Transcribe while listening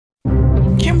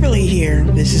Kimberly here.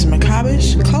 This is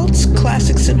Macabish, Cults,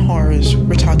 Classics, and Horrors.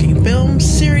 We're talking films,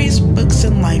 series, books,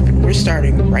 and life, and we're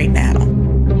starting right now.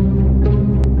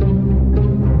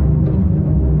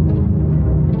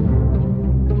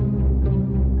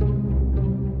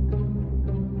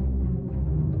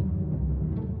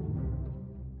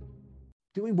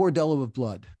 Doing Bordello of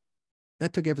Blood,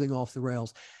 that took everything off the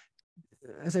rails.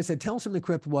 As I said, Tales from the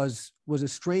Crypt was a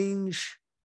strange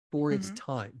for its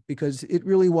time, because it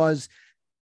really was,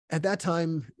 at that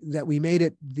time that we made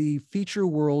it, the feature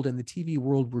world and the TV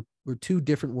world were two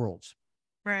different worlds.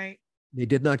 Right. They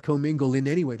did not commingle in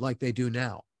any way like they do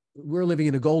now. We're living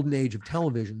in a golden age of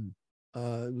television.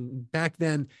 Back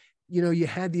then, you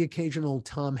had the occasional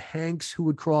Tom Hanks who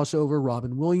would cross over,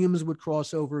 Robin Williams would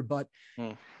cross over, but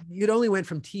you'd only went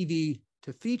from TV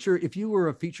to feature. If you were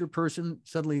a feature person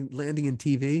suddenly landing in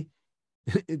TV,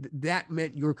 that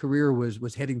meant your career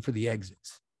was heading for the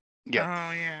exits. Yeah.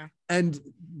 Oh, yeah. And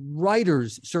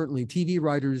writers, certainly TV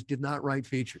writers, did not write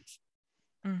features.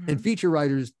 And feature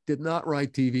writers did not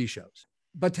write TV shows.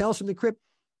 But Tales from the Crypt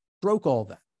broke all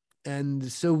that. And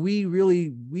so we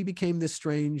became this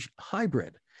strange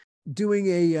hybrid.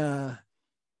 Doing an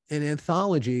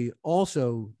anthology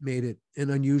also made it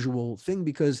an unusual thing,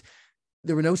 because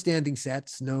there were no standing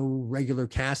sets, no regular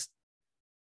cast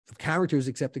of characters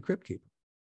except the Crypt Keeper.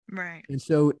 Right. And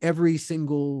so every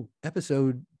single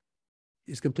episode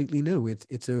is completely new.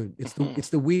 It's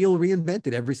the wheel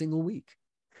reinvented every single week.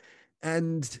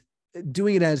 And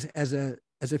doing it as a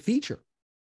feature,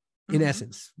 in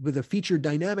essence, with a feature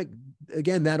dynamic,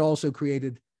 again, that also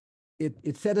created,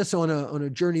 it set us on a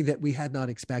journey that we had not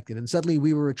expected. And suddenly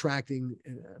we were attracting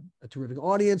a terrific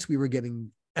audience. We were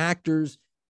getting actors,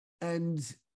 and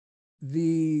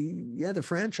the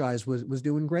franchise was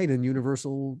doing great. And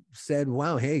Universal said,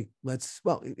 wow, hey, I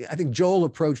think Joel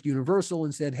approached Universal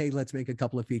and said, hey, let's make a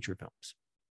couple of feature films.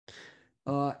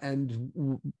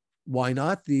 And why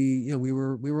not? We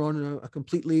were on a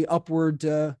completely upward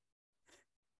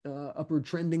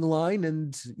trending line,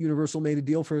 and Universal made a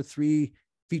deal for 3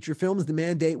 feature films. The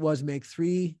mandate was make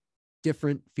 3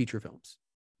 different feature films,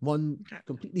 one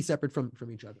completely separate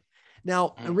from each other.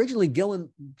 Now, originally, Gil and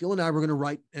I were going to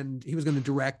write, and he was going to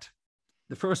direct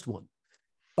the first one.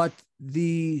 But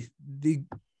the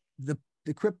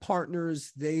Crypt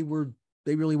partners, they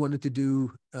really wanted to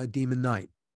do Demon Knight.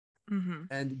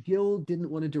 And Gil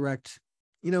didn't want to direct.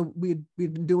 We'd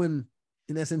been doing,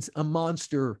 in essence,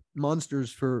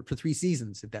 monsters for 3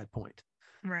 seasons at that point.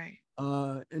 Right.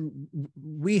 And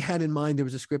we had in mind, there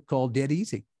was a script called Dead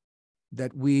Easy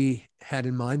that we had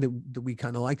in mind that we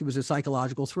kind of liked. It was a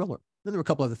psychological thriller. Then there were a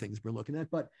couple other things we're looking at,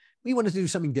 but we wanted to do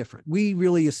something different. We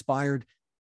really aspired,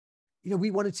 we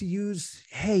wanted to use,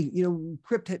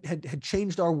 Crypt had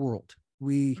changed our world.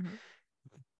 We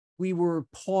were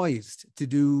poised to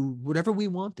do whatever we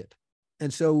wanted.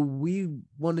 And so we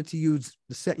wanted to use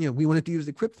we wanted to use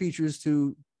the Crypt features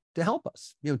to help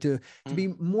us, to be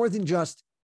more than just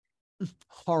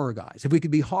horror guys. If we could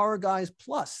be horror guys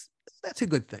plus, that's a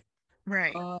good thing.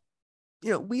 Right.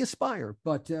 We aspire,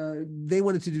 but they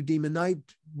wanted to do Demon Knight.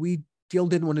 Gil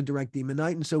didn't want to direct Demon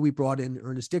Knight, and so we brought in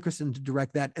Ernest Dickerson to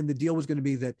direct that. And the deal was going to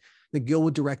be that Gil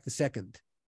would direct the second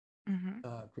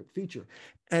Crypt feature.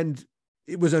 And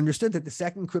it was understood that the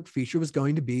second Crypt feature was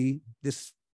going to be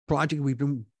this project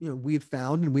we had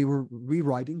found and we were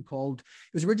rewriting, it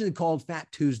was originally called Fat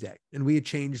Tuesday, and we had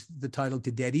changed the title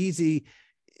to Dead Easy.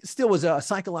 It still was a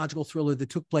psychological thriller that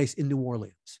took place in New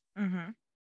Orleans.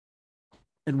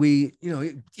 And we,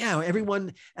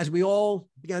 everyone, as we all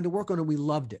began to work on it, we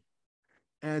loved it.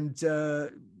 And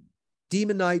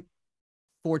Demon Knight,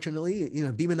 fortunately,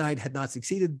 Demon Knight had not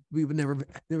succeeded. There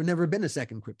would never been a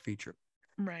second Crypt feature.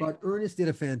 Right. But Ernest did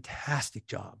a fantastic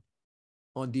job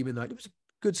on Demon Knight. It was a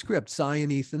good script. Cy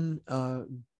and Ethan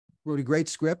wrote a great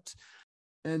script,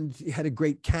 and he had a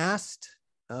great cast.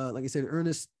 Like I said,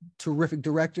 Ernest, terrific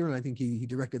director, and I think he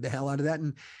directed the hell out of that.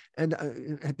 And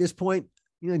at this point,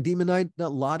 Demon Knight, a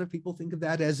lot of people think of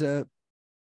that as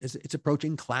it's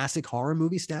approaching classic horror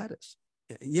movie status.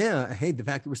 Yeah, hey, the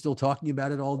fact that we're still talking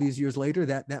about it all these years later,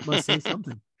 that must say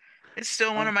something. It's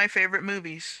still one of my favorite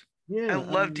movies. Yeah, I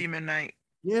love Demon Knight.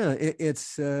 Yeah,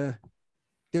 it's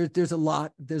there's a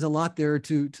lot there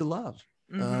to love.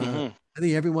 I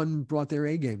think everyone brought their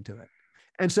A game to it,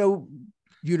 and so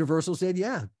Universal said,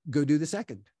 "Yeah, go do the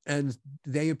second." And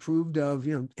they approved of,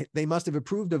 they must have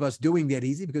approved of us doing Dead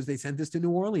Easy, because they sent us to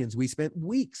New Orleans. We spent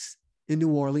weeks in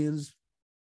New Orleans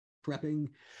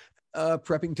prepping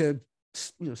to,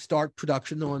 start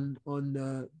production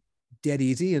on Dead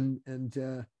Easy.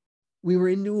 And we were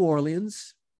in New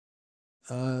Orleans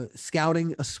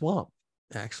scouting a swamp.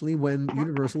 actually, when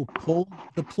Universal pulled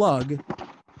the plug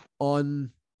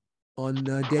on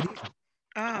Dead Easy.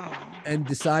 Oh. And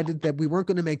decided that we weren't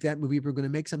going to make that movie. We were going to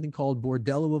make something called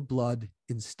Bordello of Blood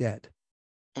instead.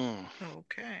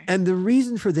 Okay. And the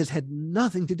reason for this had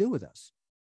nothing to do with us.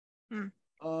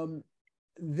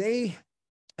 They,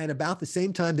 at about the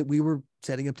same time that we were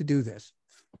setting up to do this,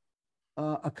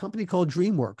 a company called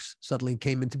DreamWorks suddenly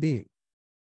came into being.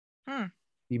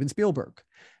 Steven Spielberg.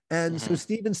 And so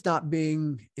Steven stopped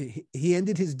being, he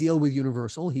ended his deal with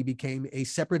Universal. He became a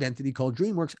separate entity called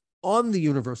DreamWorks on the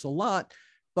Universal lot,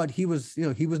 but he was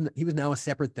now a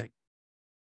separate thing.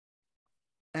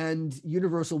 And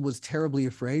Universal was terribly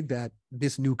afraid that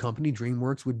this new company,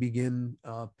 DreamWorks, would begin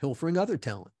pilfering other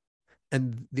talent.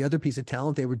 And the other piece of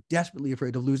talent they were desperately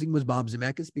afraid of losing was Bob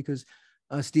Zemeckis, because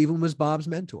Steven was Bob's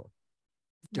mentor.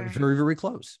 They were very, very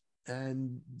close.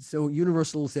 And so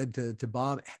Universal said to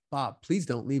Bob, please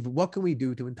don't leave. What can we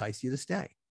do to entice you to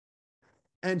stay?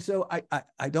 And so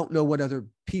I don't know what other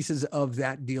pieces of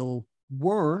that deal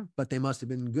were, but they must have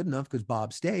been good enough because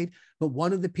Bob stayed. But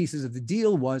one of the pieces of the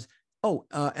deal was,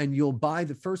 and you'll buy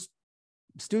the first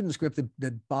student script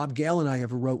that Bob Gale and I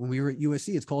ever wrote when we were at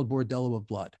USC. It's called Bordello of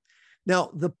Blood.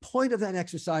 Now, the point of that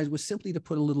exercise was simply to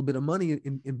put a little bit of money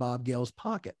in Bob Gale's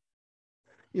pocket.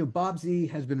 Bob Z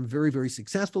has been very, very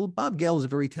successful. Bob Gale is a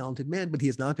very talented man, but he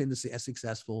has not been as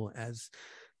successful as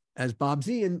Bob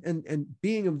Z. And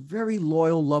being a very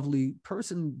loyal, lovely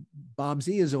person, Bob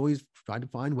Z has always tried to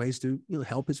find ways to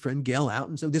help his friend Gale out.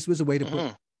 And so this was a way to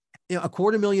put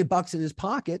 $250,000 in his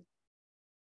pocket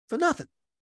for nothing.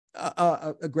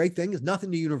 A great thing is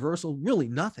nothing to Universal, really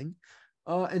nothing.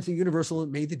 And so Universal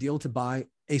made the deal to buy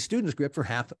a student script for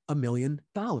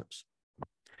 $500,000.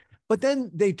 But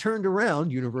then they turned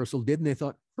around, Universal did, and they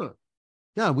thought,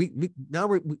 now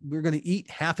we're going to eat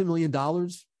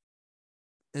 $500,000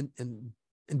 and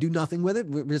do nothing with it.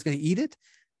 We're just going to eat it.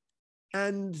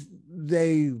 And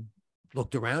they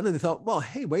looked around and they thought, well,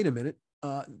 hey, wait a minute.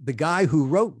 The guy who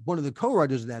wrote, one of the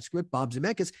co-writers of that script, Bob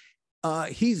Zemeckis,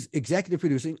 he's executive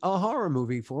producing a horror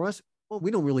movie for us. Well,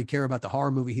 we don't really care about the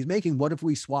horror movie he's making. What if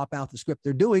we swap out the script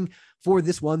they're doing for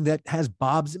this one that has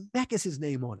Bob Zemeckis'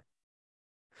 name on it?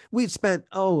 We'd spent,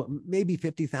 maybe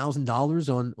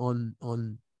 $50,000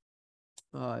 on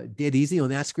Dead Easy on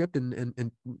that script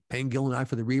and paying Gil and I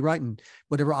for the rewrite and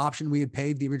whatever option we had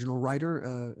paid the original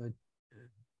writer,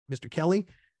 Mr. Kelly.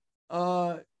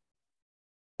 But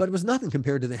it was nothing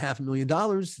compared to the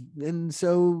 $500,000. And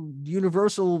so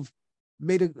Universal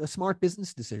made a smart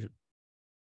business decision.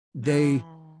 They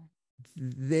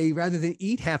rather than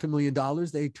eat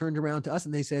 $500,000, they turned around to us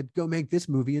and they said, go make this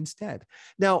movie instead.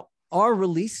 Now, our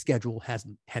release schedule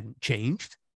hadn't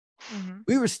changed.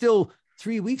 We were still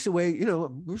 3 weeks away.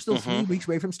 We're still 3 weeks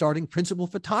away from starting principal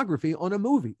photography on a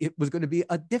movie. It was going to be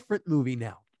a different movie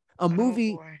now, a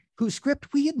movie whose script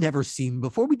we had never seen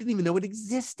before. We didn't even know it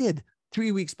existed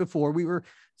 3 weeks before we were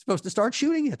supposed to start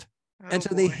shooting it. And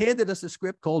so they handed us a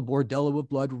script called Bordello of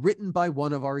Blood, written by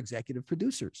one of our executive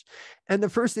producers. And the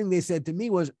first thing they said to me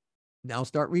was, now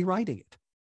start rewriting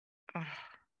it.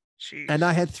 And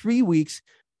I had 3 weeks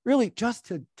really just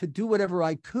to do whatever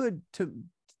I could to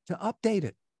update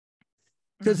it,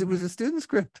 because it was a student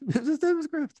script. It was a student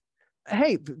script.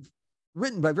 Hey,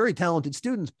 written by very talented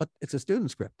students, but it's a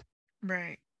student script.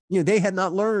 Right. They had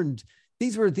not learned.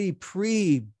 These were the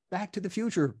pre-Back to the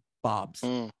Future Bobs.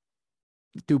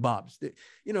 Two Bobs.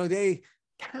 They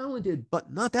talented,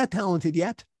 but not that talented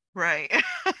yet. Right.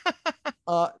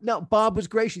 Now Bob was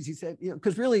gracious. He said,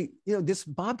 because really, this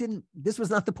was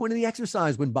not the point of the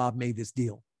exercise when Bob made this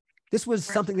deal. This was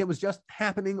something that was just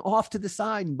happening off to the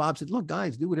side. And Bob said, look,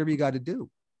 guys, do whatever you got to do.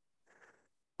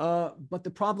 But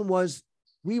the problem was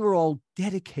we were all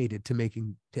dedicated to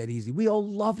making Dead Easy. We all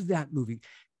loved that movie.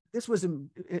 This was, and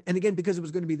again, because it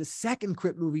was going to be the second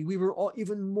Crypt movie, we were all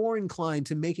even more inclined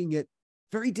to making it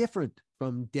very different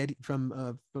from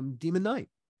Demon Knight.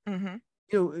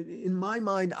 In my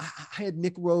mind, I had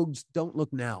Nick Rogue's Don't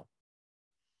Look Now.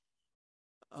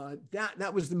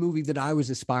 That was the movie that I was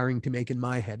aspiring to make in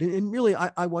my head. And really,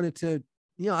 I wanted to,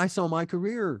 I saw my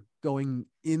career going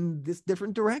in this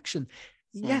different direction.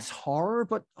 Yes, horror,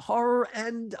 but horror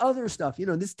and other stuff.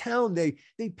 This town, they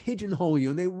pigeonhole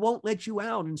you and they won't let you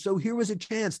out. And so here was a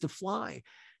chance to fly.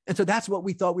 And so that's what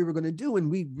we thought we were going to do.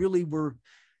 And we really were,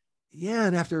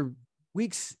 and after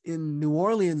weeks in New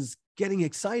Orleans getting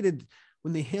excited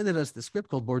when they handed us the script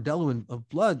called Bordello of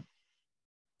Blood,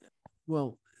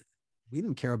 well, we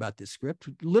didn't care about this script.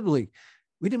 Literally,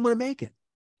 we didn't want to make it.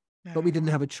 But we didn't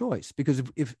have a choice, because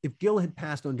if Gil had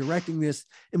passed on directing this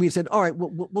and we had said, all right,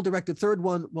 we'll direct a third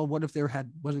one. Well, what if there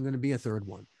wasn't going to be a third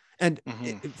one? And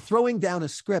throwing down a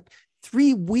script,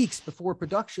 3 weeks before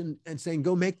production and saying,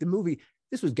 go make the movie,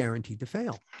 this was guaranteed to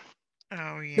fail.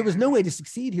 Oh, yeah. There was no way to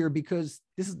succeed here because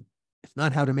it's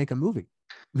not how to make a movie,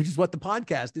 which is what the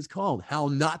podcast is called, How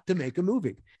Not to Make a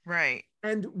Movie. Right.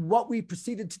 And what we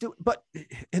proceeded to do,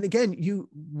 and again,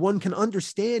 one can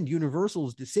understand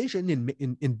Universal's decision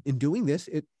in doing this.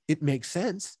 It makes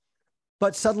sense,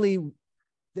 but suddenly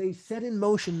they set in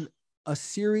motion a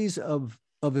series of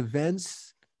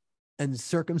events and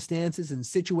circumstances and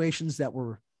situations that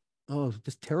were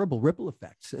just terrible ripple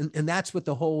effects. And that's what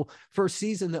the whole first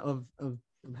season of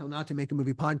How Not to Make a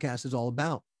Movie podcast is all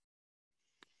about.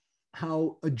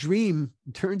 How a dream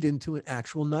turned into an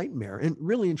actual nightmare. And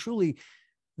really and truly,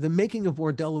 the making of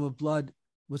Bordello of Blood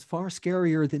was far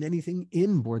scarier than anything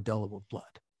in Bordello of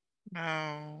Blood.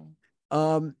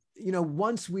 Oh.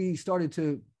 Once we started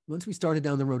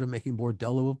down the road of making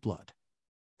Bordello of Blood,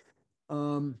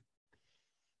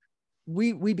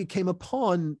 we became a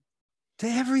pawn to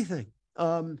everything.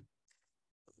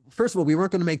 First of all, we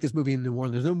weren't going to make this movie in New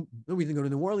Orleans. There's no reason to go to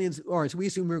New Orleans. All right, so we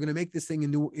assumed we were going to make this thing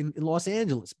in Los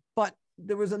Angeles. But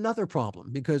there was another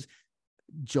problem because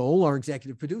Joel, our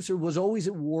executive producer, was always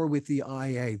at war with the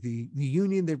IA, the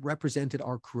union that represented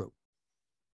our crew.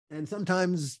 And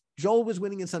sometimes Joel was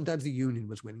winning and sometimes the union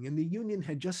was winning. And the union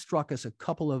had just struck us a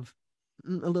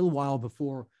little while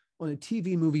before on a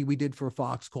TV movie we did for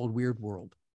Fox called Weird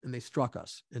World. And they struck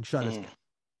us and shut us down.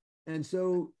 And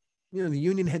so, the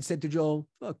union had said to Joel,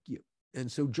 fuck you.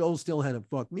 And so Joel still had a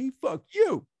fuck me, fuck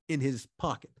you in his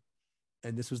pocket.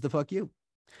 And this was the fuck you.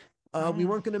 We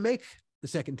weren't going to make the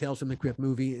second Tales from the Crypt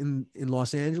movie in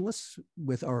Los Angeles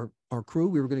with our crew.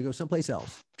 We were going to go someplace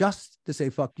else just to say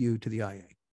fuck you to the IA.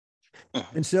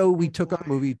 And so we took our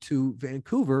movie to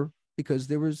Vancouver because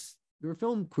there were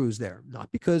film crews there,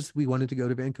 not because we wanted to go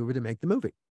to Vancouver to make the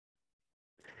movie.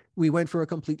 We went for a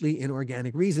completely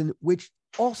inorganic reason, which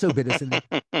also bit us in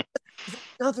the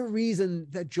another reason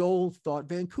that Joel thought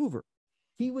Vancouver.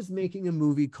 He was making a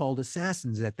movie called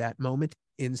Assassins at that moment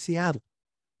in Seattle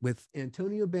with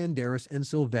Antonio Banderas and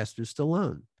Sylvester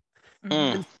Stallone.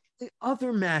 And the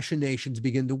other machinations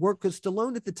began to work because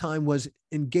Stallone at the time was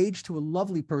engaged to a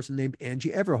lovely person named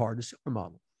Angie Everhart, a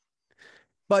supermodel.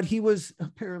 But he was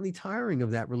apparently tiring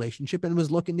of that relationship and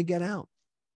was looking to get out.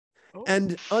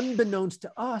 And unbeknownst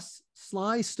to us,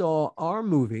 Sly saw our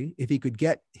movie, if he could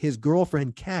get his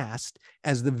girlfriend cast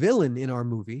as the villain in our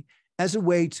movie, as a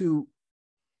way to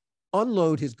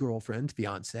unload his girlfriend,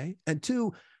 fiance, and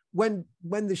two, when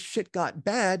the shit got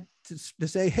bad, to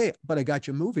say, hey, but I got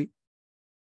your movie.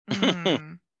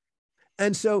 And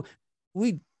so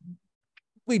we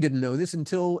didn't know this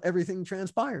until everything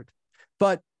transpired.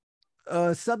 But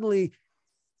suddenly,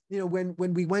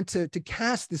 when we went to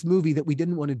cast this movie that we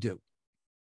didn't want to do,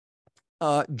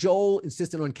 Joel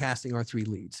insisted on casting our 3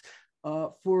 leads.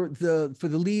 For the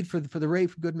lead for the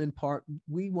Rafe Goodman part,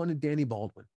 we wanted Danny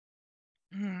Baldwin,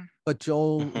 but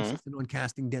Joel insisted on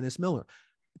casting Dennis Miller.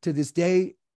 To this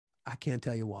day, I can't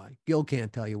tell you why. Gil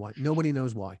can't tell you why. Nobody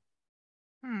knows why.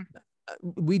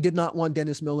 We did not want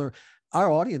Dennis Miller.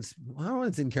 Our audience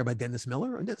didn't care about Dennis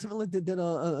Miller. Dennis Miller did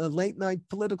a late night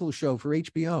political show for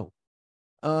HBO.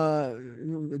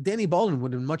 Danny Baldwin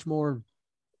would have been much more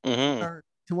to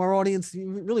our audience,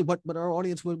 really what our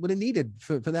audience would have needed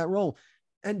for that role.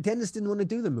 And Dennis didn't want to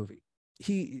do the movie.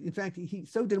 In fact, he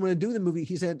so didn't want to do the movie.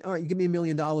 He said, all right, you give me $1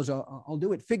 million, I'll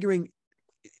do it. Figuring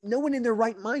no one in their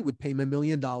right mind would pay him $1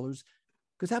 million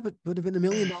because that would have been $1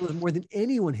 million more than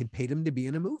anyone had paid him to be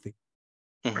in a movie.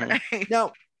 Right.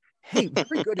 Now, hey,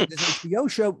 very good at his HBO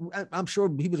show. I'm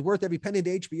sure he was worth every penny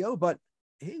to HBO, but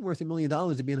he ain't worth $1 million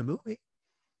to be in a movie.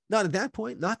 Not at that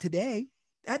point, not today,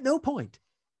 at no point.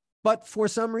 But for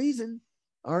some reason,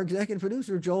 our executive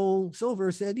producer, Joel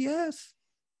Silver, said yes.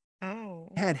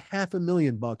 Had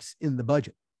 $500,000 in the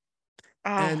budget.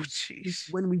 And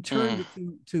when we turned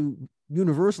to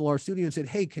Universal, our studio, and said,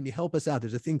 hey, can you help us out?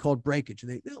 There's a thing called breakage.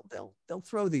 And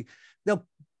they'll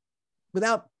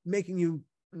without making you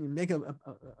make a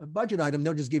budget item,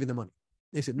 they'll just give you the money.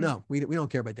 They said, no, we don't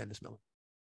care about Dennis Miller.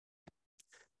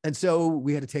 And so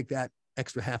we had to take that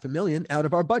extra $500,000 out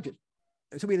of our budget.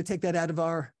 So we had to take that out of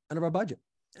our budget.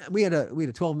 We had a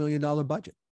 $12 million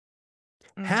budget.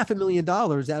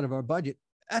 $500,000 out of our budget.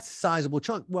 That's a sizable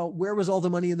chunk. Well, where was all the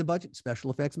money in the budget?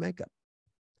 Special effects makeup.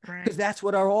 Because that's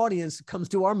what our audience comes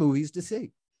to our movies to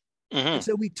see. And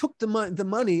so we took the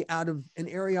money out of an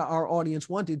area our audience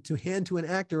wanted to hand to an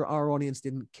actor our audience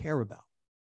didn't care about.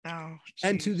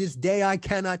 And to this day, I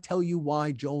cannot tell you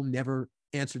why Joel never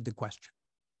answered the question.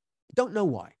 Don't know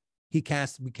why. We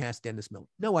cast Dennis Miller.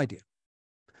 No idea.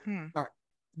 All right.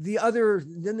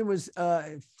 Then there was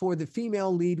for the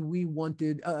female lead we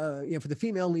wanted I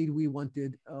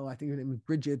think her name was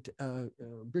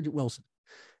Bridget Wilson.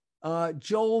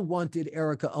 Joel wanted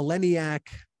Erica Eleniak.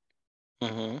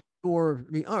 Mm-hmm. Or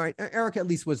all right, Erica at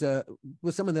least was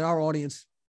someone that our audience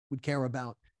would care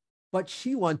about, but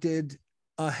she wanted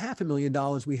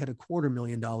 $500,000. We had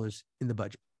 $250,000 in the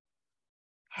budget,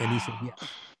 and he said yes.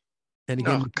 And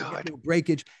again,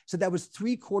 breakage. So that was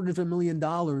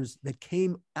 $750,000 that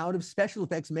came out of special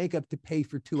effects makeup to pay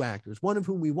for 2 actors, one of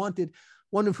whom we wanted,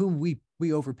 one of whom we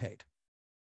overpaid.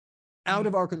 Out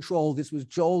of our control. This was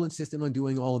Joel insisted on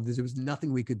doing all of this. There was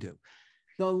nothing we could do.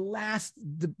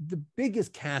 The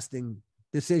biggest casting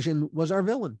decision was our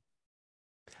villain.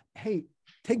 Hey,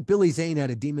 take Billy Zane out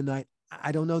of Demon Knight.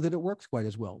 I don't know that it works quite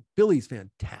as well. Billy's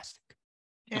fantastic.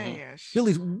 Yeah, yes.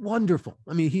 Billy's wonderful.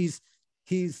 I mean, he's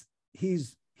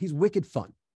wicked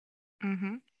fun.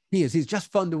 Mm-hmm. He is. He's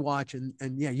just fun to watch, and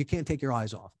yeah, you can't take your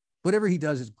eyes off. Whatever he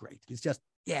does is great. It's just,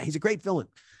 yeah, he's a great villain.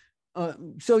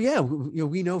 So yeah,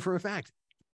 we know for a fact.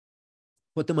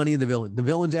 Put the money in the villain. The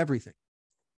villain's everything.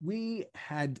 We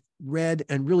had read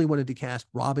and really wanted to cast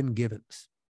Robin Givens.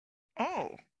 Oh.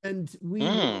 And we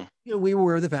were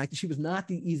aware of the fact that she was not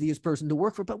the easiest person to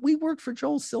work for, but we worked for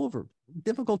Joel Silver.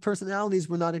 Difficult personalities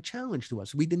were not a challenge to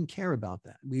us. We didn't care about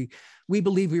that. We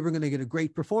believed we were going to get a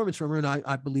great performance from her, and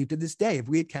I believe to this day, if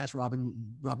we had cast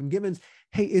Robin Givens,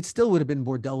 hey, it still would have been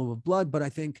Bordello of Blood, but I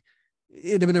think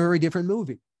it'd have been a very different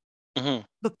movie. Mm-hmm.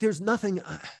 Look, there's nothing.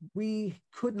 We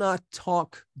could not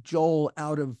talk Joel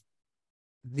out of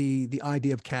the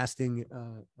idea of casting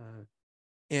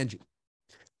Angie.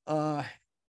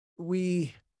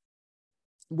 When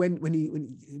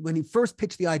he first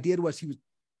pitched the idea to us,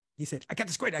 he said, "I got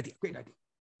this great idea.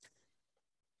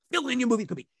 Villain in your movie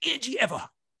could be Angie Everhart."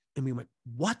 And we went,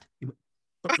 "What?" He went,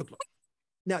 look.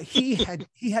 Now he had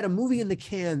a movie in the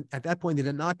can at that point that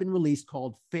had not been released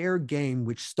called Fair Game,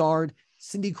 which starred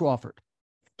Cindy Crawford.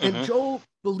 And Joel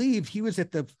believed he was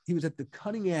at the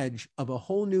cutting edge of a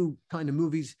whole new kind of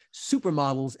movies,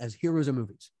 supermodels as heroes of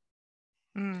movies.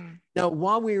 Mm. Now,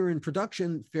 while we were in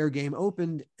production, Fair Game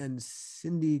opened and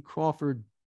Cindy Crawford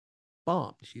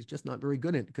bombed. She's just not very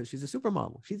good at it because she's a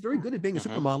supermodel. She's very good at being a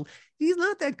supermodel. He's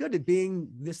not that good at being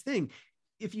this thing.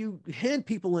 If you hand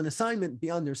people an assignment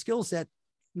beyond their skill set,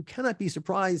 you cannot be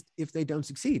surprised if they don't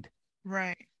succeed.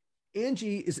 Right.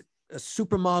 Angie is a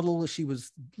supermodel. She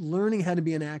was learning how to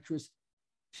be an actress.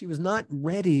 She was not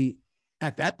ready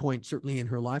at that point, certainly in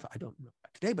her life. I don't know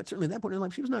about today, but certainly at that point in her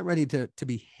life, she was not ready to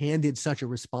be handed such a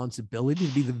responsibility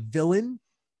to be the villain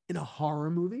in a horror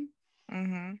movie.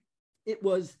 Mm-hmm. It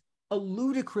was a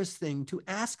ludicrous thing to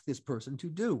ask this person to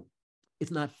do.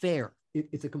 It's not fair.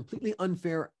 It's a completely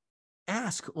unfair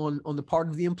ask on the part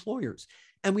of the employers.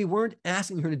 And we weren't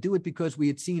asking her to do it because we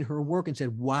had seen her work and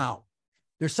said, wow,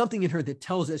 there's something in her that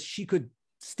tells us she could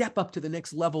step up to the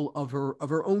next level of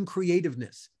her own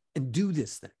creativeness and do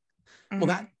this thing. Mm-hmm.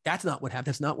 Well, that's not what happened.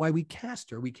 That's not why we cast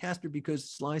her. We cast her because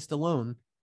Sly Stallone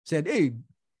said, hey,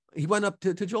 he went up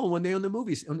to Joel one day on the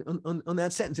movies on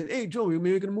that set and said, hey, Joel, we're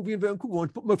making a movie in Vancouver. I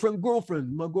want to put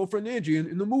my girlfriend Angie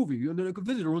in the movie, and then I could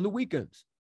visit her on the weekends.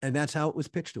 And that's how it was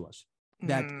pitched to us,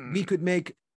 that we could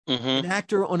make an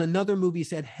actor on another movie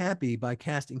set happy by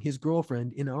casting his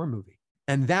girlfriend in our movie.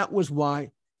 And that was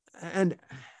why, and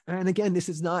again, this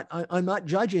is not, I'm not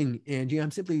judging Angie.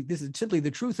 This is simply the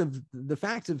truth of the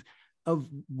facts of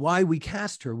why we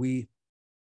cast her. And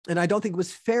I don't think it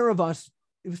was fair of us.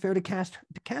 It was fair to cast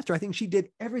her. I think she did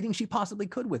everything she possibly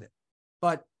could with it,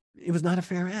 but it was not a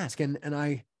fair ask. And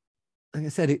like I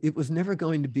said, it was never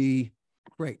going to be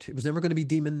great. It was never going to be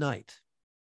Demon Knight.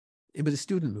 It was a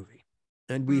student movie.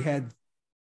 And we had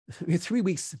 3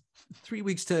 weeks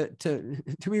to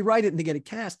rewrite it and to get it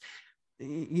cast.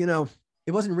 You know,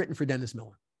 it wasn't written for Dennis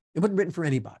Miller. It wasn't written for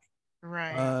anybody.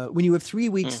 Right. When you have 3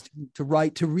 weeks to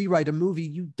rewrite a movie,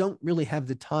 you don't really have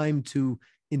the time to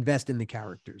invest in the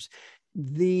characters.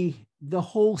 The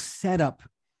whole setup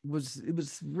was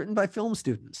written by film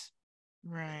students.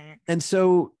 Right. And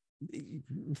so,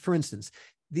 for instance,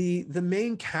 the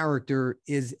main character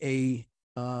is a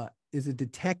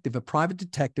detective, a private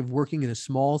detective working in a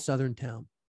small southern town.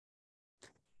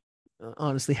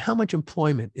 Honestly, how much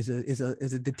employment is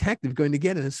a detective going to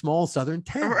get in a small southern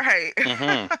town? Right.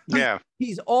 Yeah.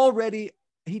 He already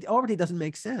doesn't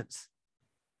make sense.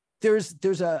 There's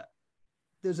a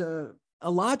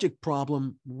logic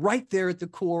problem right there at the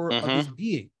core of his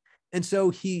being. And so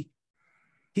he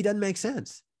doesn't make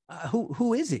sense.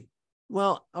 Who is he?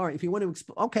 Well, all right, if you want to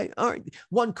explore, okay, all right.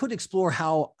 One could explore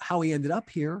how he ended up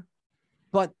here,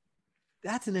 but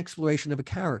that's an exploration of a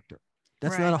character.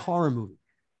 That's not a horror movie.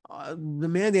 the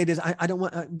mandate is I don't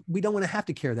want, we don't want to have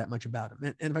to care that much about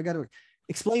him. And if I got to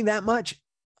explain that much,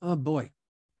 oh boy.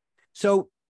 So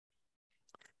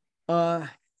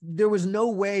there was no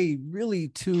way really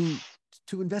to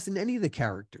invest in any of the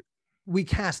character. We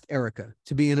cast Erica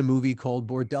to be in a movie called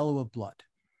Bordello of Blood.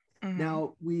 Mhm.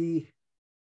 Now we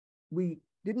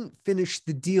didn't finish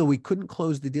the deal. We couldn't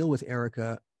close the deal with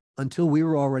Erica until we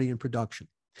were already in production.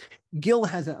 Gil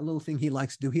has a little thing he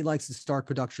likes to do. He likes to start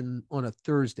production on a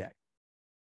Thursday.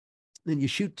 Then you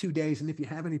shoot 2 days, and if you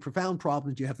have any profound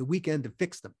problems, you have the weekend to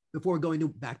fix them before going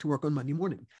back to work on Monday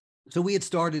morning. So we had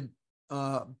started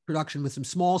production with some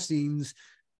small scenes,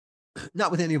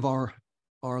 not with any of our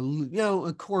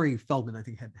Corey Feldman, I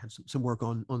think, had some work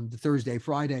on the Thursday,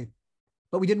 Friday,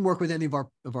 but we didn't work with any of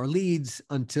our leads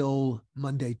until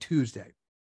Monday, Tuesday.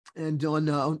 And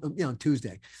on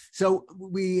Tuesday. So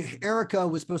Erica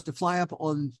was supposed to fly up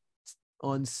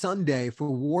on Sunday for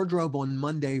wardrobe on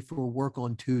Monday for work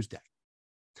on Tuesday.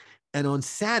 And on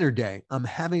Saturday, I'm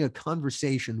having a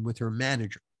conversation with her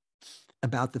manager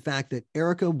about the fact that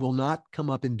Erica will not come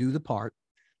up and do the part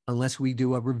unless we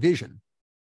do a revision,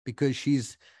 because she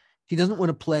doesn't want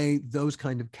to play those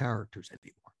kind of characters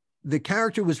anymore. The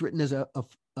character was written as a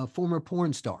former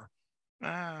porn star.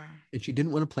 And she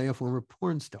didn't want to play a former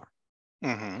porn star.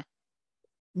 Mm-hmm.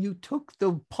 You took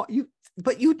the part, you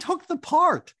took the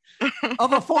part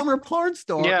of a former porn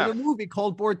star Yeah. in a movie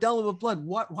called Bordello of Blood.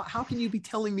 How can you be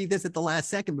telling me this at the last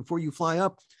second before you fly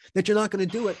up that you're not going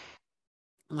to do it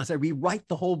unless I rewrite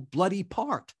the whole bloody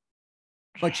part?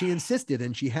 But she insisted,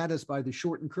 and she had us by the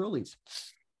short and curlies.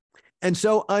 And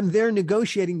so I'm there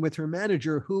negotiating with her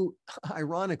manager, who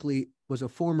ironically was a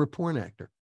former porn actor.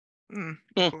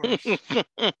 Of course.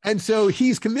 And so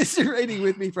he's commiserating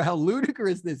with me for how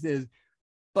ludicrous this is,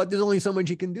 but there's only so much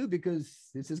he can do because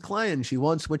it's his client. She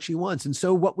wants what she wants. And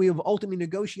so what we have ultimately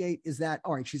negotiate is that,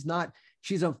 all right, she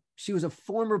was a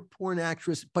former porn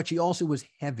actress, but she also was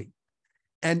heavy.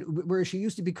 And where she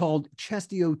used to be called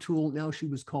Chesty O'Toole, now she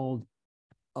was called,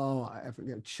 I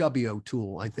forget, Chubby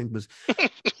O'Toole, I think was.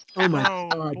 Oh my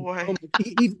God! Boy. Oh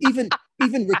my,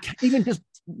 even just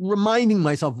reminding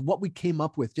myself of what we came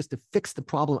up with just to fix the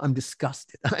problem, I'm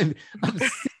disgusted. I'm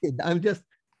sick. I'm just,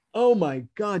 oh my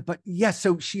God! But yes,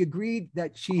 so she agreed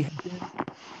that she had been,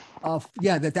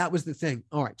 that was the thing.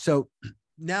 All right, so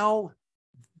now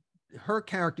her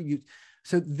character,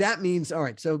 so that means, all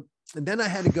right, so and then I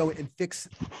had to go and fix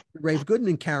the Rafe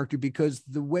Goodman character, because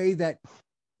the way that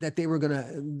there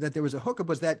was a hookup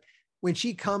was that when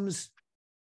she comes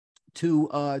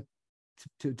to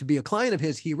be a client of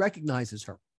his, he recognizes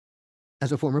her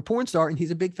as a former porn star, and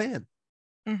he's a big fan.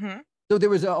 Mm-hmm. So there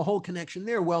was a whole connection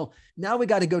there. Well, now I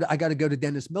got to go to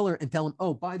Dennis Miller and tell him,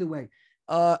 oh, by the way,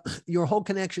 your whole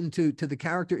connection to the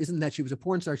character isn't that she was a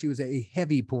porn star. She was a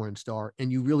heavy porn star, and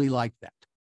you really liked that.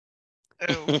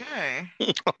 Okay.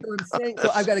 So I'm saying,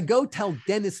 so I've got to go tell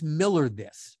Dennis Miller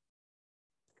this.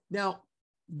 Now,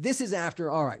 this is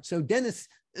after, all right, so Dennis,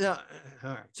 all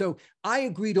right, so I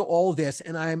agree to all this,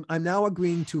 and I'm now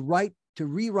agreeing to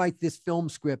rewrite this film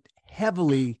script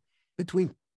heavily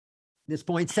between this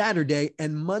point, Saturday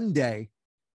and Monday,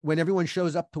 when everyone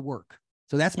shows up to work.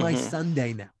 So that's my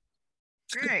Sunday now.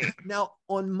 Great. Now,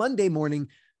 on Monday morning,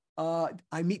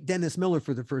 I meet Dennis Miller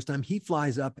for the first time. He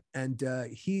flies up, and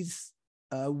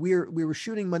we were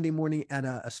shooting Monday morning at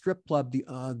a strip club,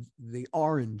 the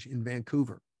Orange in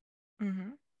Vancouver.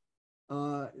 Mm-hmm.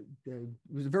 It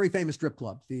was a very famous strip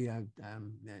club.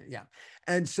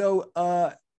 And so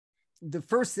the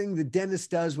first thing that Dennis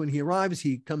does when he arrives,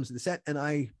 he comes to the set, and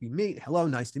we meet. Hello,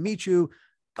 nice to meet you.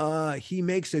 He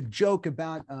makes a joke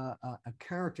about a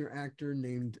character actor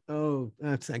named,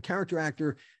 that's a character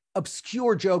actor,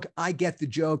 obscure joke. I get the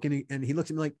joke, and he looks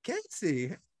at me like,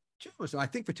 Casey, so I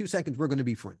think for 2 seconds we're going to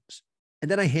be friends, and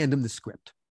then I hand him the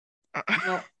script.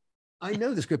 Now, I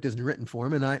know the script isn't written for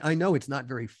him, and I know it's not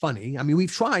very funny. I mean,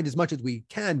 we've tried as much as we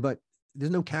can, but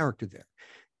there's no character there.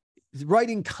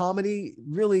 Writing comedy,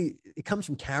 really, it comes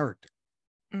from character.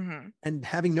 Mm-hmm. And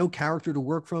having no character to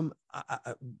work from,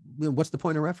 what's the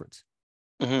point of reference?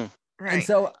 Mm-hmm. Right. And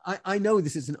so I know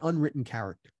this is an unwritten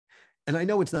character. And I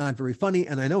know it's not very funny,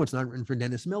 and I know it's not written for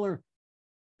Dennis Miller.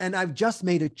 And I've just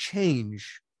made a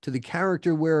change to the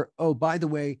character where, oh, by the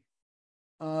way,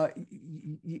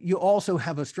 you also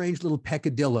have a strange little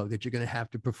peccadillo that you're going to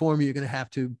have to perform. You're going to have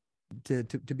to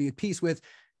be at peace with.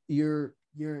 You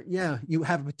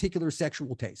have a particular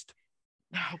sexual taste.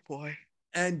 Oh boy.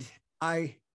 And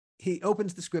he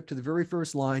opens the script to the very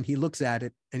first line. He looks at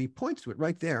it and he points to it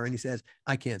right there, and he says,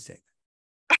 "I can't say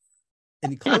that."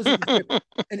 And he closes the script.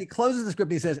 And he closes the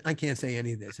script. And he says, "I can't say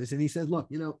any of this." And he says, "Look,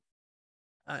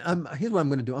 here's what I'm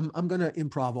going to do. I'm going to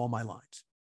improv all my lines.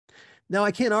 Now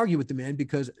I can't argue with the man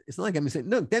because it's not like I'm going to say,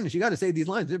 no, Dennis, you got to say these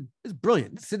lines. It's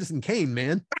brilliant. It's Citizen Kane,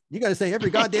 man. You got to say every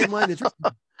goddamn line that's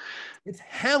written. It's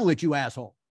Hamlet, you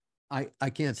asshole. I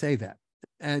can't say that.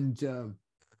 And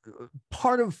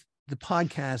part of the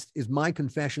podcast is my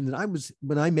confession that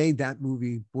when I made that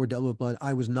movie, Bordello of Blood,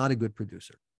 I was not a good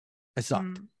producer. I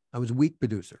sucked. I was a weak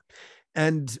producer.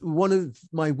 And one of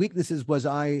my weaknesses was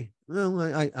I didn't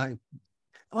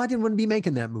want to be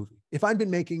making that movie. If I'd been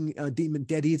making Demon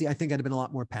Dead Easy, I think I'd have been a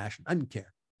lot more passionate. I didn't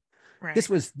care. Right.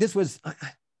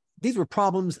 These were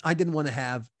problems I didn't want to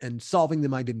have, and solving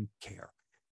them I didn't care.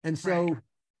 And so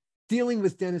dealing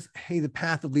with Dennis, hey, the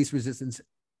path of least resistance.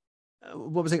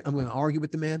 What was it? I'm going to argue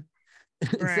with the man.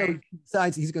 Right. So he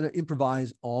decides he's going to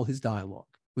improvise all his dialogue,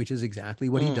 which is exactly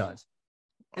what he does.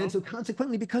 And so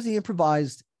consequently, because he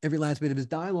improvised every last bit of his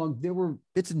dialogue, there were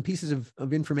bits and pieces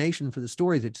of information for the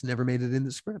story that's never made it in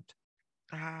the script.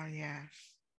 Ah, yes.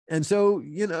 And so,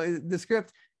 the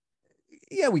script,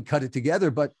 we cut it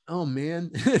together, but oh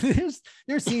man, there's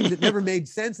scenes that never made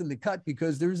sense in the cut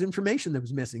because there's information that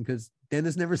was missing because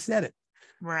Dennis never said it.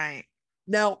 Right.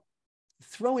 Now,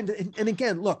 and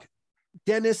again, look,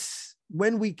 Dennis,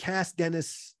 when we cast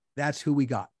Dennis, that's who we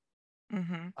got.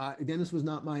 Dennis was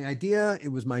not my idea. It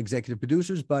was my executive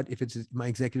producers, but if it's my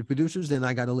executive producers, then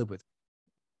I got to live with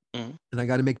it. And I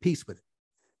got to make peace with it.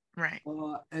 Right.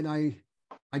 And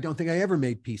I don't think I ever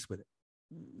made peace with it.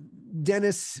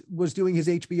 Dennis was doing his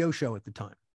HBO show at the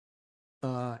time.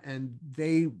 And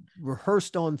they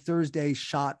rehearsed on Thursday,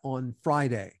 shot on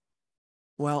Friday.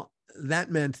 Well, that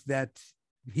meant that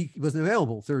he wasn't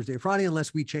available Thursday or Friday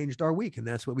unless we changed our week. And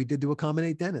that's what we did to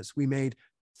accommodate Dennis. We made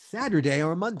Saturday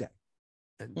our Monday.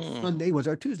 And Sunday was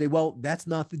our Tuesday. Well, that's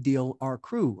not the deal our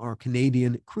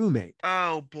Canadian crew made.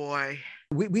 Oh, boy.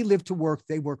 We live to work.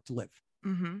 They work to live.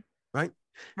 Right?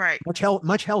 Right.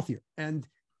 Much healthier. And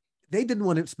they didn't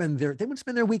want to spend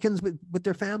their weekends with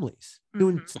their families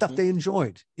doing stuff they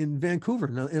enjoyed in Vancouver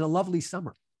in a lovely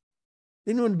summer.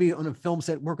 They didn't want to be on a film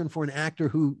set working for an actor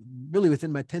who really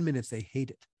within about 10 minutes, they hate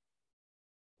it.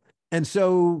 And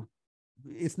so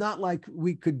it's not like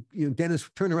we could, Dennis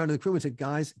turned around to the crew and said,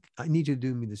 guys, I need you to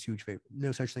do me this huge favor.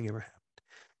 No such thing ever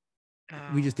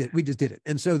happened. We just did it.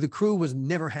 And so the crew was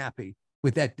never happy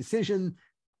with that decision.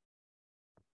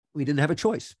 We didn't have a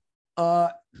choice.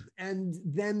 And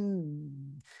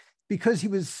then because he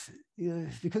was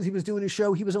doing a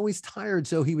show, he was always tired.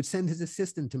 So he would send his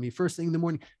assistant to me first thing in the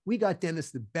morning. We got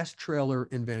Dennis the best trailer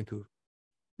in Vancouver,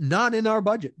 not in our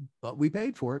budget, but we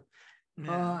paid for it.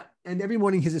 Yeah. And every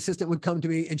morning his assistant would come to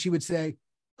me and she would say,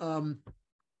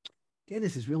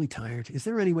 Dennis is really tired. Is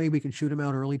there any way we can shoot him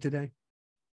out early today?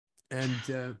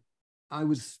 And I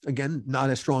was, again, not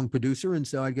a strong producer. And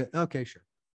so I'd go, okay, sure.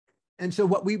 And so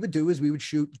what we would do is we would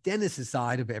shoot Dennis's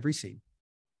side of every scene.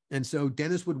 And so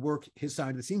Dennis would work his side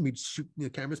of the scene. We'd shoot, the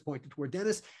cameras pointed toward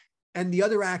Dennis. And the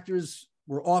other actors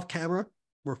were off camera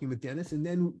working with Dennis. And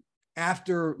then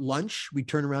after lunch, we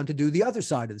turn around to do the other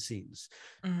side of the scenes,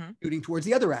 shooting towards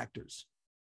the other actors.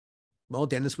 Well,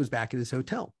 Dennis was back at his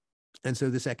hotel. And so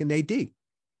the second AD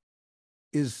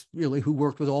is really who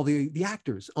worked with all the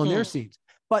actors on their scenes.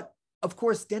 But of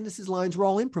course, Dennis's lines were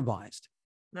all improvised.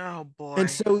 Oh boy. And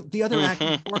so the other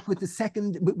actors worked with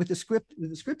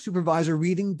the script supervisor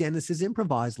reading Dennis's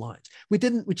improvised lines, which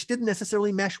didn't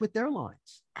necessarily mesh with their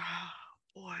lines.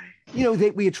 Oh boy.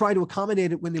 We had tried to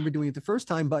accommodate it when they were doing it the first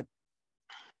time, but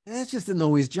it just didn't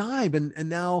always jibe. And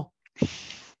now,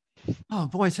 oh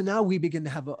boy, so now we begin to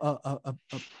have a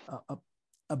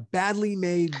badly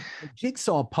made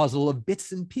jigsaw puzzle of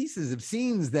bits and pieces of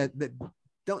scenes that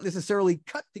don't necessarily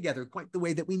cut together quite the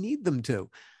way that we need them to.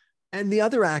 And the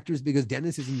other actors, because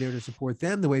Dennis isn't there to support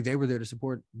them the way they were there to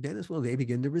support Dennis, well, they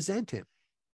begin to resent him.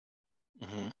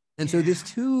 And so this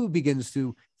too begins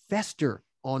to fester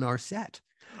on our set.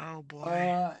 Oh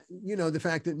boy. The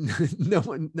fact that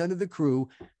none of the crew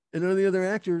and none of the other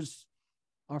actors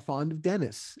are fond of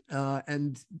Dennis.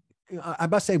 And I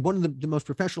must say, one of the most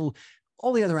professional,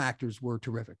 all the other actors were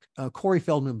terrific. Corey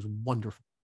Feldman was wonderful.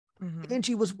 And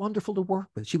she was wonderful to work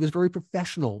with. She was very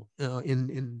professional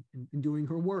in doing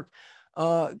her work.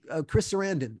 Chris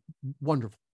Sarandon,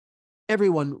 wonderful.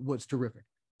 Everyone was terrific.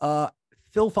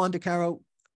 Phil Fondacaro,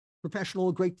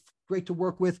 professional, great to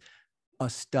work with. A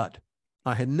stud.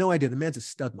 I had no idea. The man's a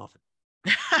stud muffin.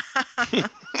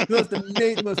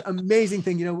 The most amazing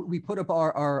thing. We put up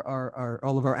our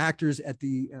all of our actors at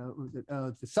the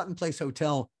Sutton Place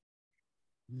Hotel.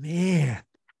 Man,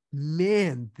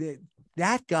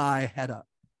 that guy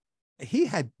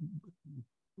had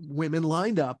women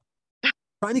lined up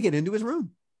trying to get into his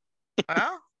room.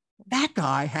 Well, That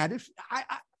guy had it.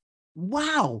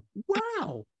 Wow.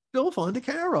 Bill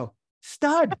Fondacaro,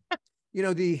 stud.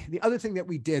 The other thing that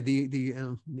we did,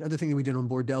 the other thing that we did on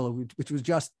Bordello, which was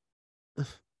just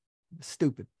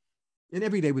stupid, and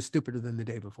every day was stupider than the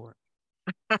day before.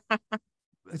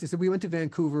 As I said, we went to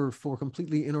Vancouver for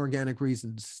completely inorganic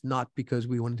reasons, not because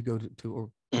we wanted to go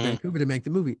to Vancouver to make the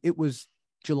movie. It was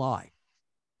July.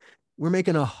 We're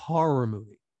making a horror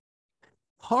movie.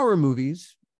 Horror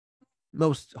movies,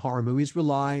 most horror movies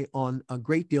rely on a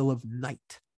great deal of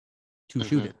night to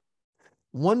shoot it.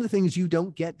 One of the things you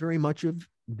don't get very much of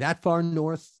that far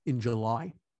north in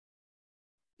July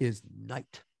is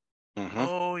night.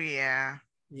 Oh, yeah.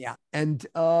 Yeah. And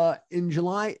in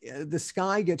July, the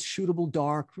sky gets shootable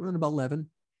dark around about 11.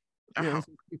 You can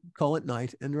call it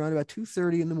night. And around about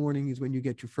 2:30 in the morning is when you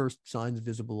get your first signs of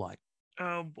visible light.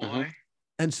 Oh, boy.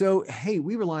 And so, hey,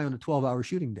 we rely on a 12-hour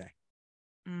shooting day.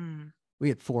 We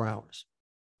had 4 hours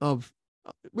of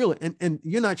really, and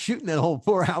you're not shooting that whole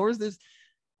 4 hours. There's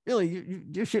really,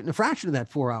 you're shooting a fraction of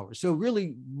that 4 hours. So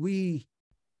really, we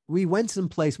went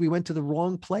someplace. We went to the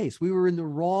wrong place. We were in the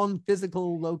wrong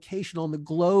physical location on the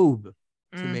globe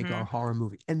to make our horror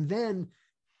movie. And then,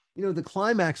 the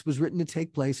climax was written to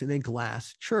take place in a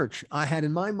glass church. I had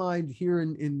in my mind here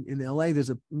in LA,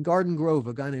 there's in Garden Grove,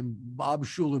 a guy named Bob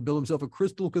Schuler built himself a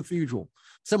crystal cathedral.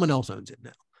 Someone else owns it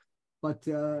now. But,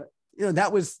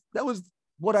 that was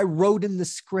what I wrote in the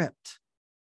script.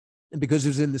 And because it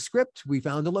was in the script, we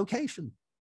found a location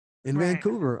in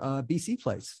Vancouver, BC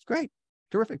place. Great.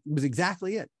 Terrific. It was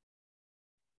exactly it.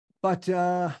 But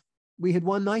we had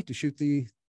one night to shoot the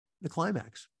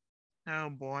climax. Oh,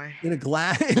 boy. In a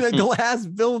glass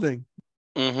building.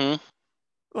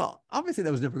 Well, obviously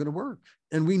that was never going to work.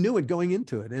 And we knew it going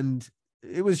into it. And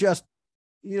it was just,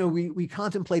 we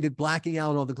contemplated blacking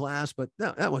out all the glass, but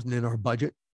no, that wasn't in our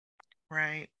budget.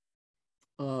 Right.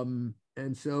 And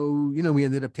so, we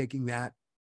ended up taking that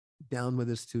down with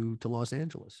us to Los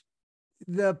Angeles.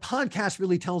 The podcast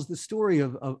really tells the story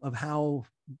of how,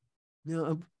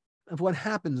 of what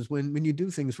happens when you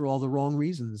do things for all the wrong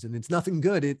reasons. And it's nothing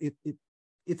good.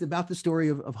 It's about the story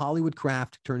of Hollywood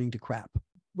craft turning to crap.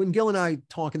 When Gil and I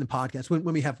talk in the podcast, when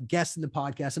we have guests in the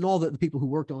podcast and all the people who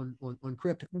worked on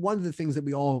Crypt, one of the things that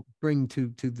we all bring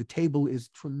to the table is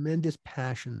tremendous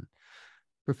passion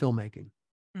for filmmaking.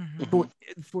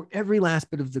 For every last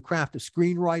bit of the craft of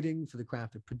screenwriting, for the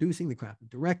craft of producing, the craft of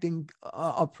directing,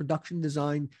 of production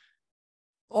design,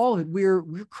 all of it, we're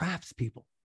craftspeople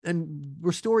and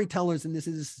we're storytellers. And this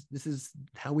is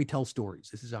how we tell stories.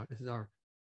 This is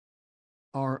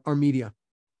our media.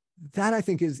 That I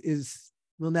think is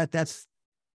that's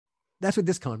what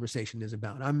this conversation is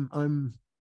about. I'm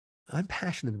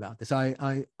passionate about this.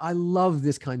 I love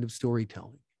this kind of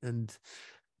storytelling, and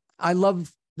I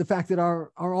love the fact that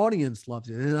our audience loves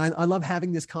it. And I love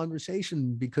having this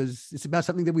conversation because it's about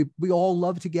something that we all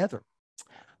love together.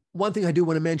 One thing I do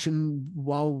want to mention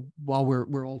while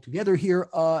we're all together here,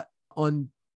 on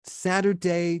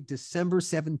Saturday, December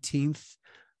 17th,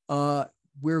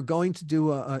 we're going to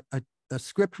do a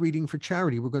script reading for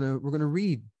charity. We're going to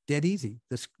read Dead Easy,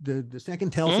 the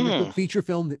second Tales feature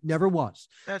film that never was.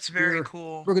 That's very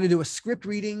cool. We're going to do a script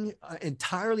reading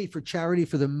entirely for charity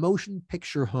for the Motion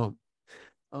Picture Home.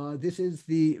 This is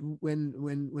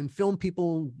when film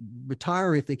people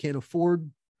retire, if they can't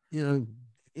afford,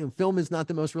 film is not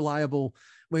the most reliable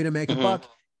way to make a buck.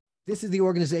 This is the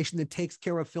organization that takes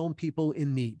care of film people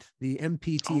in need. The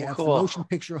MPTF, the Motion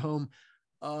Picture Home.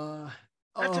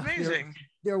 That's amazing.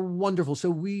 They're wonderful. So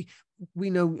we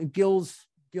know Gil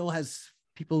has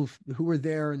people who are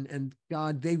there, and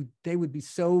God, they would be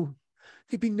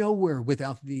they'd be nowhere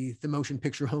without the Motion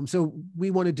Picture Home. So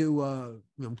we want to do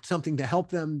something to help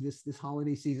them this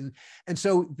holiday season. And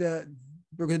so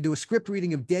we're going to do a script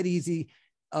reading of Dead Easy.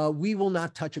 We will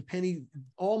not touch a penny.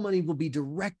 All money will be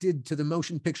directed to the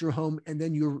Motion Picture Home, and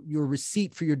then your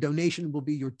receipt for your donation will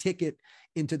be your ticket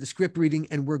into the script reading.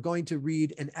 And we're going to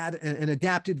read an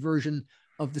adapted version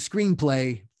of the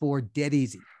screenplay for Dead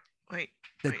Easy.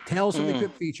 The Tales from the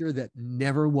Crypt feature that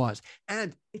never was.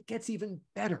 And it gets even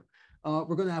better.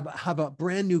 We're going to have a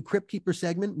brand new Crypt Keeper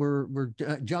segment where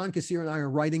John Kassir and I are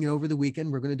writing it over the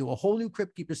weekend. We're going to do a whole new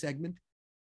Crypt Keeper segment,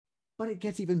 but it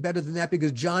gets even better than that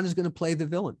because John is going to play the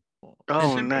villain.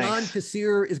 Oh, and nice. John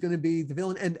Kassir is going to be the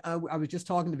villain. And I was just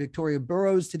talking to Victoria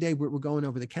Burrows today. We're going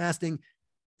over the casting.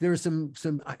 There's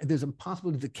there's a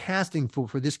possibility the casting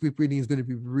for this group reading is going to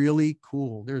be really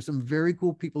cool. There's some very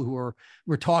cool people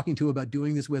we're talking to about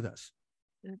doing this with us.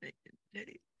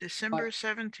 December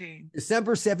 17th.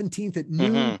 December 17th at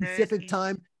noon Pacific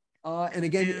time. And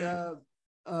again,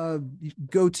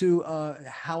 go to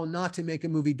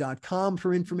hownottomakeamovie.com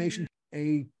for information.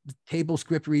 A table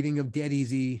script reading of Dead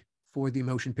Easy for the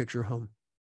motion picture Home.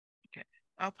 Okay,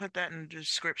 I'll put that in the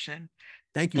description.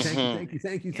 Thank you, thank you, thank you,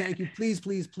 thank you, thank you. Please,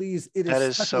 please, please. It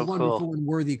is such so a wonderful cool and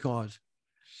worthy cause.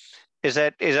 Is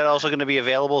that also going to be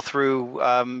available through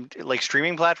like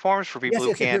streaming platforms for people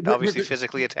who can't obviously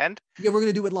physically attend? Yeah, we're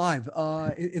going to do it live.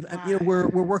 You know, we're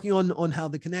working on how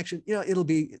the connection. You know, it'll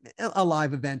be a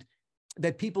live event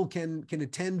that people can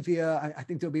attend via. I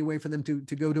think there'll be a way for them to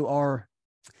go to our.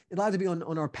 It'll either be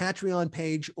on our Patreon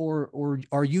page or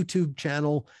our YouTube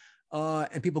channel,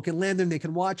 and people can land them. They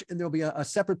can watch, and there'll be a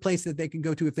separate place that they can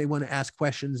go to if they want to ask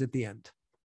questions at the end.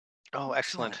 Oh,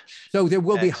 excellent. So there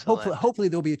will be hopefully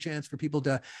there'll be a chance for people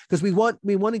to, because we want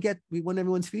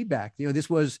everyone's feedback. You know, this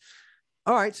was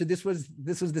all right. So this was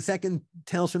the second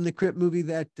Tales from the Crypt movie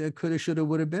that coulda, shoulda,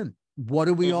 woulda been. What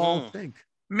do we all think?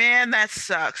 Man, that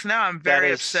sucks. Now I'm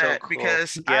very upset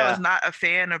because I was not a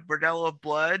fan of Bordello of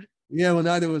Blood. Yeah, well,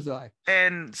 neither was I.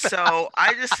 And so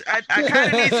I kind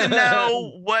of need to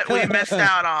know what we missed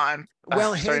out on.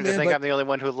 Well, I'm starting to think I'm the only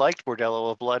one who liked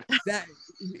Bordello of Blood. That,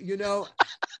 you know,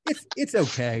 it's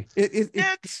okay.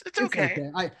 It's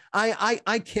okay.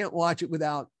 I can't watch it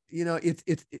without, you know, it's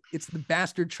the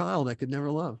bastard child I could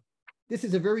never love. This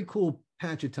is a very cool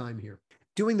patch of time here.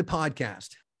 Doing the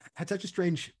podcast had such a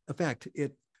strange effect.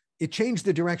 It changed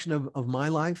the direction of my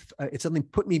life. It suddenly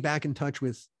put me back in touch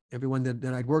with everyone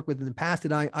that I'd worked with in the past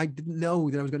that I didn't know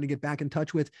that I was going to get back in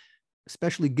touch with,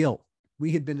 especially Gil.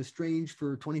 We had been estranged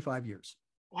for 25 years.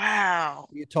 Wow.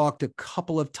 We had talked a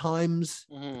couple of times.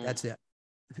 That's it.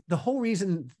 The whole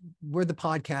reason where the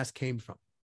podcast came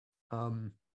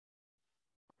from.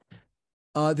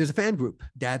 There's a fan group,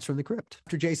 Dads from the Crypt.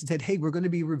 After Jason said, hey, we're going to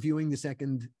be reviewing the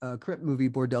second Crypt movie,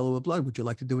 Bordello of Blood. Would you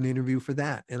like to do an interview for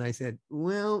that? And I said,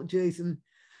 well, Jason,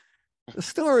 the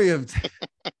story of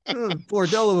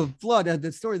Bordello of Blood,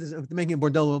 the story of the making of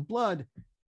Bordello of Blood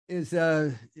is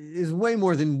way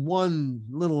more than one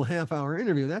little half-hour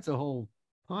interview. That's a whole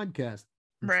podcast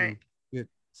right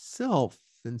itself.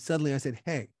 And suddenly I said,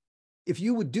 hey, if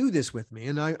you would do this with me,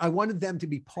 and I wanted them to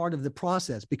be part of the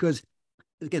process, because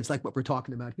again, it's like what we're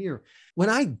talking about here. When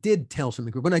I did Tales from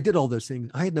the Crypt, when I did all those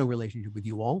things, I had no relationship with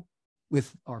you all,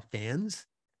 with our fans.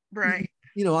 Right.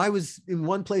 You know, I was in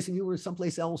one place and you were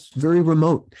someplace else, very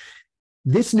remote.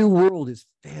 This new world is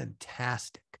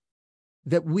fantastic,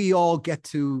 that we all get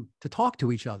to talk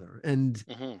to each other. And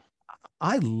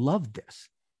I love this.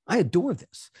 I adore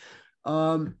this.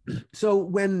 So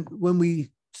when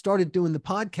we started doing the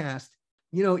podcast,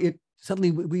 you know, it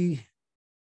suddenly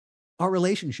our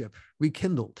relationship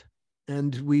rekindled,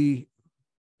 and we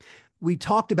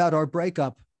talked about our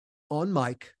breakup on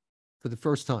mic for the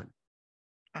first time.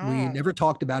 We never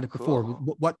talked about it before.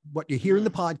 What you hear in the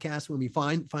podcast when we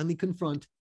finally confront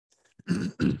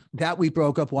that we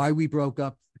broke up, why we broke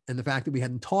up, and the fact that we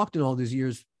hadn't talked in all these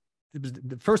years. It was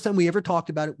the first time we ever talked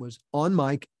about it was on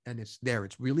mic, and it's there.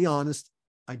 It's really honest.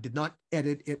 I did not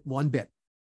edit it one bit.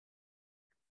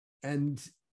 And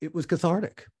it was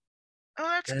cathartic. Oh,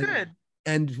 that's good.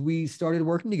 And we started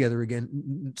working together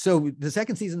again. So the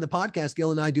second season of the podcast,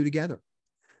 Gil and I do together.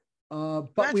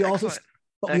 But we also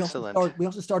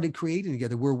started creating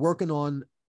together. We're working on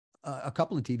a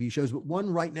couple of TV shows, but one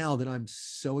right now that I'm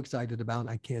so excited about,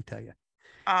 I can't tell you.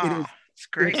 It's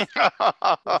great.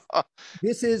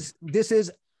 This is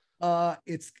it's all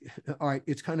right.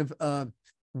 It's kind of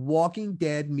Walking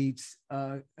Dead meets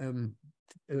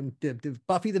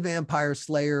Buffy the Vampire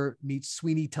Slayer meets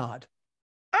Sweeney Todd.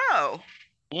 Oh,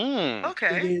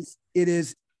 okay. It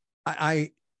is.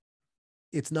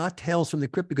 It's not Tales from the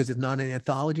Crypt because it's not an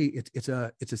anthology. It's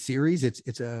a series.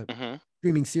 It's a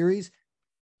streaming series.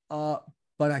 But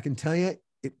I can tell you,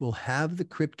 it will have the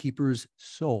Crypt Keeper's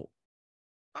soul.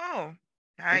 Oh,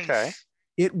 nice. Okay.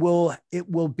 It will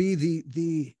be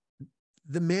the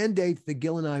mandate that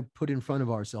Gil and I put in front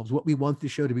of ourselves, what we want the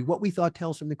show to be, what we thought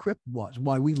Tales from the Crypt was,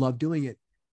 why we love doing it.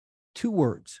 2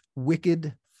 words: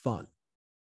 wicked fun.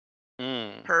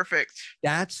 Perfect.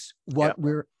 That's what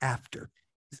we're after.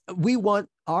 We want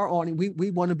our audience. We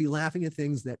want to be laughing at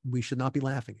things that we should not be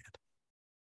laughing at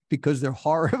because they're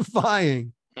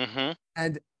horrifying.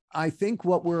 And I think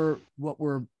what we're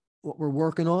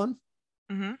working on.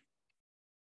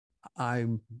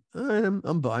 I'm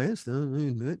biased,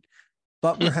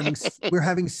 but we're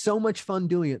having so much fun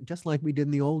doing it, just like we did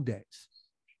in the old days,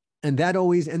 and that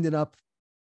always ended up,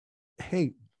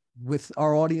 hey, with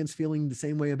our audience feeling the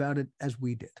same way about it as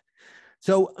we did.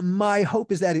 So my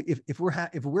hope is that if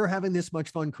we're having this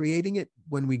much fun creating it,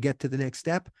 when we get to the next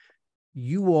step,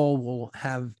 you all will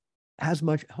have as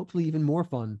much, hopefully even more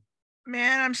fun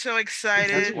Man, I'm so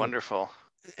excited. That's wonderful.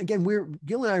 Again,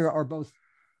 Gil and I are both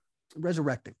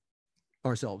resurrecting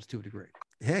ourselves to a degree.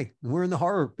 Hey, we're in the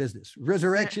horror business.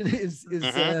 Resurrection is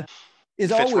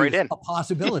always right in. a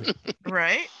possibility.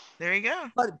 Right. There you go.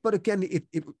 But again,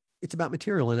 it's about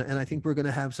material, and I think we're going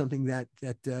to have something that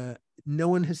no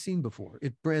one has seen before.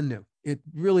 It's brand new. It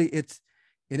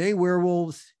ain't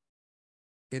werewolves,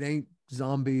 it ain't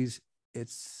zombies.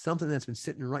 It's something that's been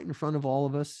sitting right in front of all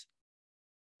of us,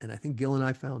 and I think Gil and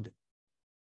I found it.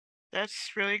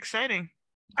 That's really exciting.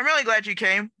 I'm really glad you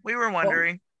came. We were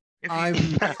wondering. I'm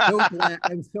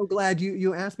so glad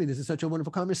you asked me. This is such a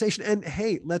wonderful conversation. And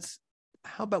hey,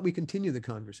 how about we continue the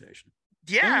conversation?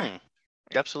 Yeah.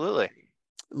 Absolutely.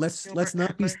 Let's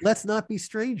not be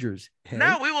strangers. Hey?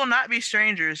 No, we will not be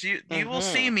strangers. You will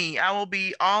see me. I will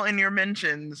be all in your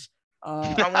mentions.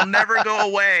 I will never go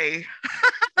away.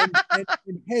 and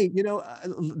hey,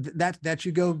 that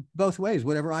should go both ways.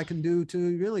 Whatever I can do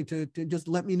to just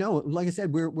let me know. Like I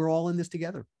said, we're all in this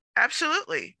together.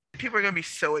 Absolutely. People are going to be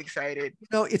so excited.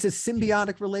 It's a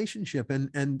symbiotic relationship,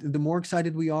 and the more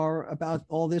excited we are about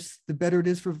all this, the better it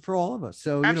is for all of us.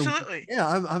 So absolutely.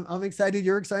 I'm excited.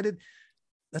 You're excited.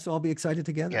 Let's all be excited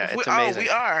together. Yeah, it's amazing. We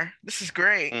are. This is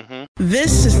great. Mm-hmm.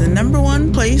 This is the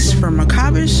 #1 place for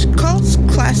macabish, cults,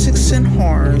 classics, and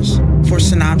horrors. For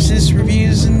synopsis,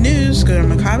 reviews, and news, go to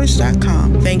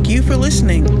macabish.com. Thank you for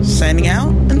listening. Signing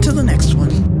out until the next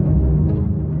one.